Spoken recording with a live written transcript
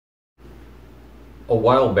A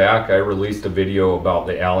while back I released a video about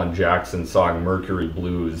the Alan Jackson song Mercury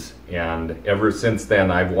Blues, and ever since then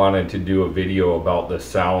I've wanted to do a video about the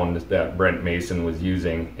sound that Brent Mason was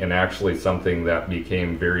using, and actually something that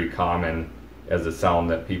became very common as a sound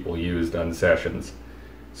that people used on sessions.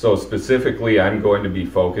 So specifically I'm going to be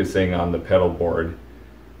focusing on the pedal board.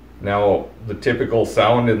 Now, the typical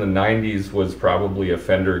sound in the 90s was probably a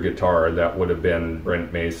Fender guitar. That would have been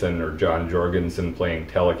Brent Mason or John Jorgenson playing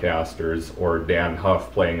Telecasters, or Dann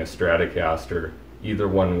Huff playing a Stratocaster. Either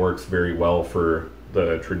one works very well for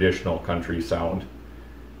the traditional country sound.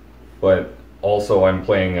 But also I'm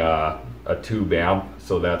playing a tube amp,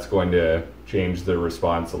 so that's going to change the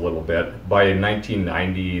response a little bit. By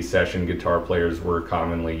 1990, session guitar players were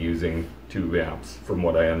commonly using tube amps, from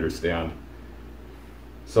what I understand.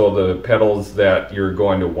 So the pedals that you're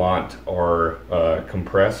going to want are a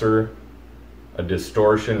compressor, a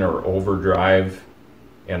distortion or overdrive,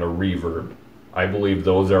 and a reverb. I believe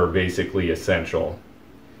those are basically essential.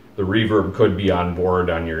 The reverb could be on board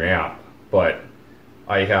on your amp, but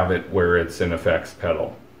I have it where it's an effects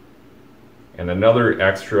pedal. And another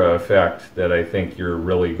extra effect that I think you're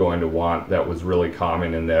really going to want, that was really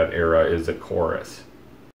common in that era, is a chorus.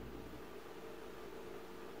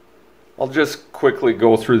 I'll just quickly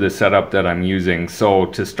go through the setup that I'm using. So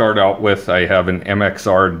to start out with, I have an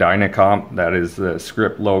MXR Dynacomp. That is the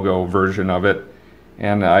script logo version of it.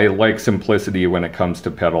 And I like simplicity when it comes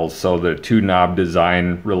to pedals, so the two knob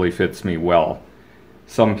design really fits me well.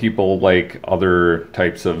 Some people like other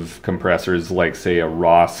types of compressors, like say a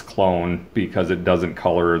Ross clone, because it doesn't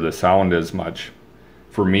color the sound as much.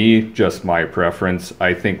 For me, just my preference,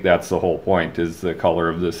 I think that's the whole point, is the color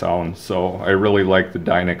of the sound. So I really like the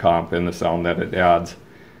Dynacomp and the sound that it adds.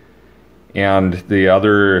 And the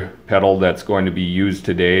other pedal that's going to be used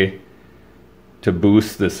today to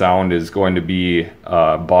boost the sound is going to be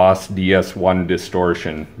Boss DS1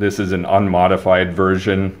 Distortion. This is an unmodified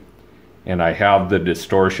version, and I have the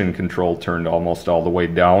distortion control turned almost all the way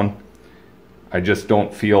down. I just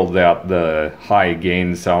don't feel that the high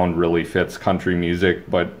gain sound really fits country music,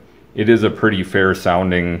 but it is a pretty fair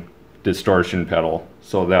sounding distortion pedal.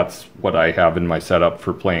 So that's what I have in my setup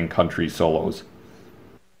for playing country solos.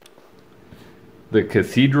 The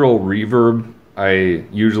Cathedral reverb, I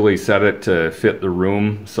usually set it to fit the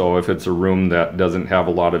room. So if it's a room that doesn't have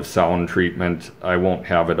a lot of sound treatment, I won't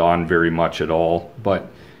have it on very much at all. But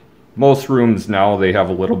most rooms now, they have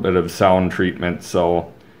a little bit of sound treatment,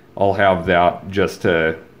 so I'll have that just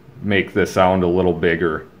to make the sound a little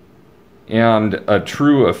bigger. And a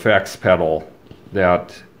true effects pedal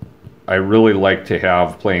that I really like to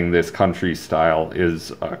have playing this country style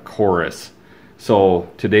is a chorus. So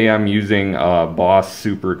today I'm using a Boss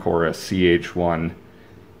Super Chorus CH1.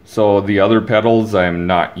 So the other pedals I'm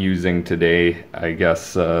not using today. I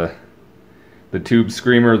guess the Tube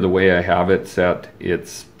Screamer, the way I have it set,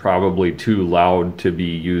 it's probably too loud to be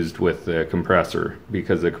used with the compressor,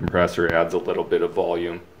 because the compressor adds a little bit of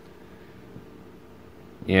volume.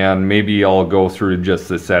 And maybe I'll go through just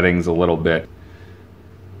the settings a little bit.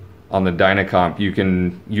 On the Dynacomp, you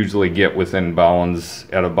can usually get within bounds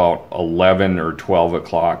at about 11 or 12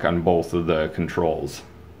 o'clock on both of the controls.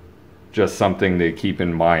 Just something to keep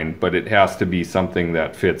in mind, but it has to be something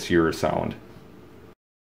that fits your sound.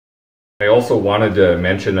 I also wanted to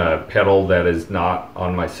mention a pedal that is not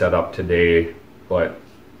on my setup today, but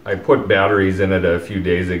I put batteries in it a few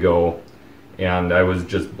days ago and I was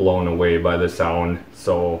just blown away by the sound,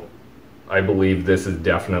 so I believe this is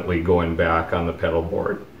definitely going back on the pedal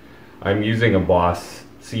board. I'm using a Boss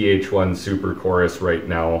CH1 Super Chorus right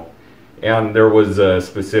now, and there was a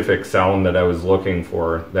specific sound that I was looking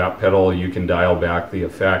for. That pedal, you can dial back the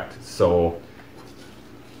effect, so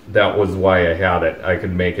that was why I had it. I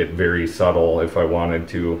could make it very subtle if I wanted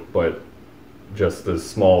to, but just the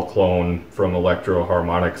small clone from Electro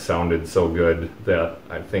Harmonics sounded so good that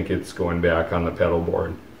I think it's going back on the pedal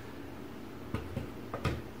board.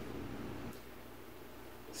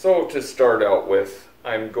 So to start out with,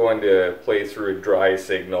 I'm going to play through a dry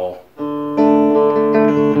signal.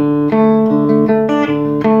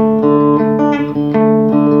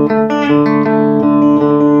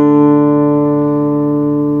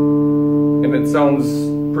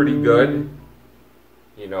 Sounds pretty good.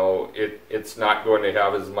 You know, it's not going to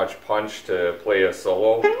have as much punch to play a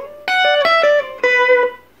solo,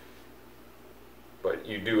 but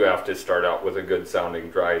you do have to start out with a good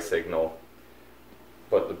sounding dry signal.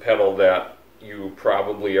 But the pedal that you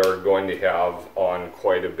probably are going to have on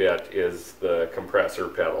quite a bit is the compressor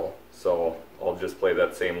pedal, so I'll just play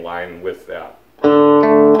that same line with that.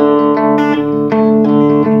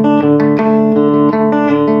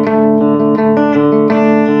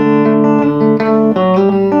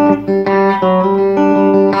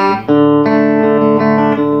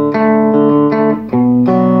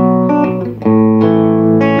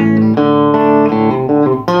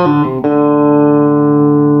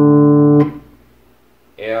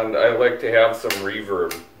 like to have some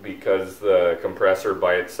reverb because the compressor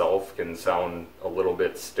by itself can sound a little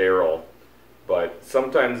bit sterile, but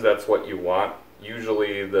sometimes that's what you want.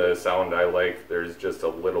 Usually the sound I like, there's just a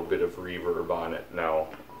little bit of reverb on it now.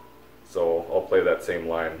 So I'll play that same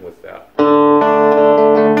line with that. You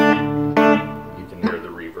can hear the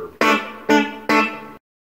reverb.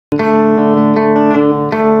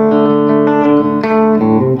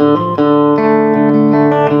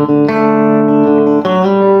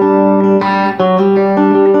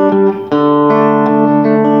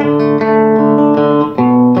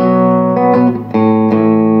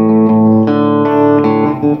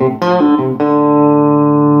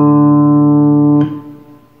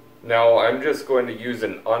 Now I'm just going to use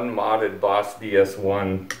an unmodded Boss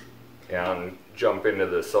DS1 and jump into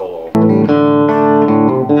the solo.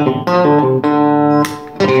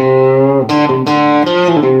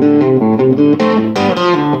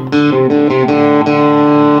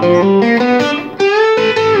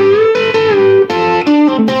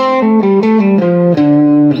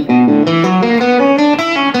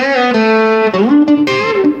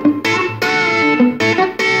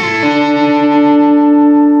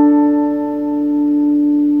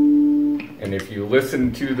 And if you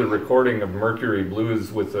listen to the recording of Mercury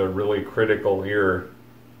Blues with a really critical ear,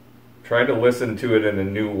 try to listen to it in a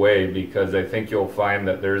new way, because I think you'll find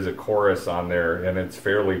that there's a chorus on there and it's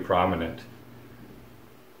fairly prominent.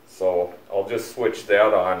 So I'll just switch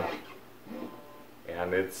that on,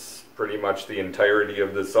 and it's pretty much the entirety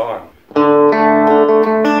of the song.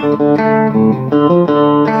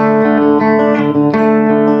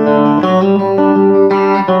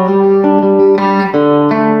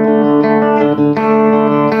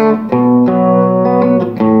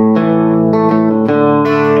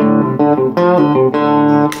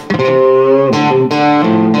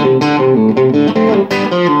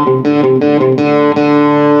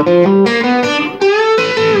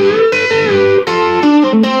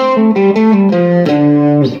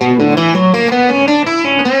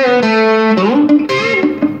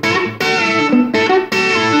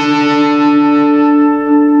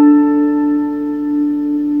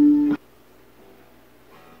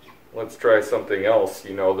 Let's try something else.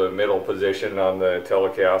 You know, the middle position on the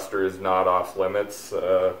Telecaster is not off limits.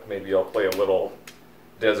 Maybe I'll play a little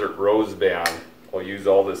Desert Rose Band. I'll use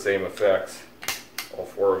all the same effects, all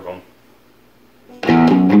four of them.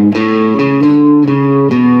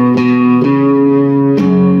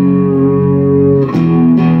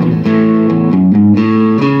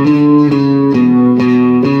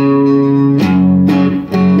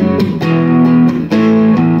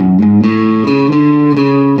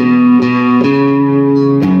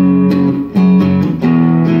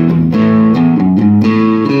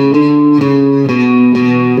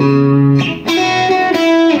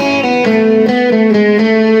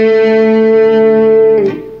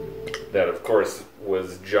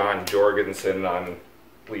 Was Jorgenson on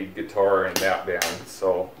lead guitar in that band,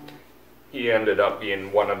 so he ended up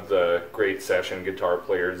being one of the great session guitar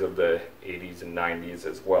players of the 80s and 90s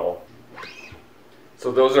as well.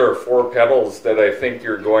 So those are 4 pedals that I think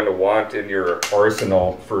you're going to want in your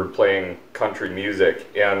arsenal for playing country music,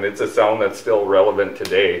 and it's a sound that's still relevant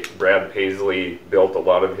today. Brad Paisley built a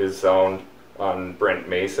lot of his sound on Brent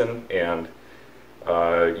Mason, and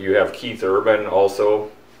you have Keith Urban also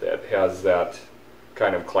that has that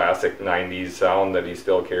kind of classic 90s sound that he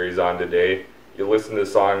still carries on today. You listen to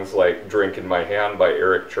songs like Drink in My Hand by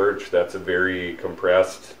Eric Church, that's a very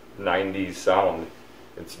compressed 90s sound.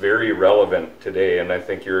 It's very relevant today, and I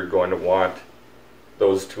think you're going to want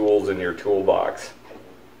those tools in your toolbox.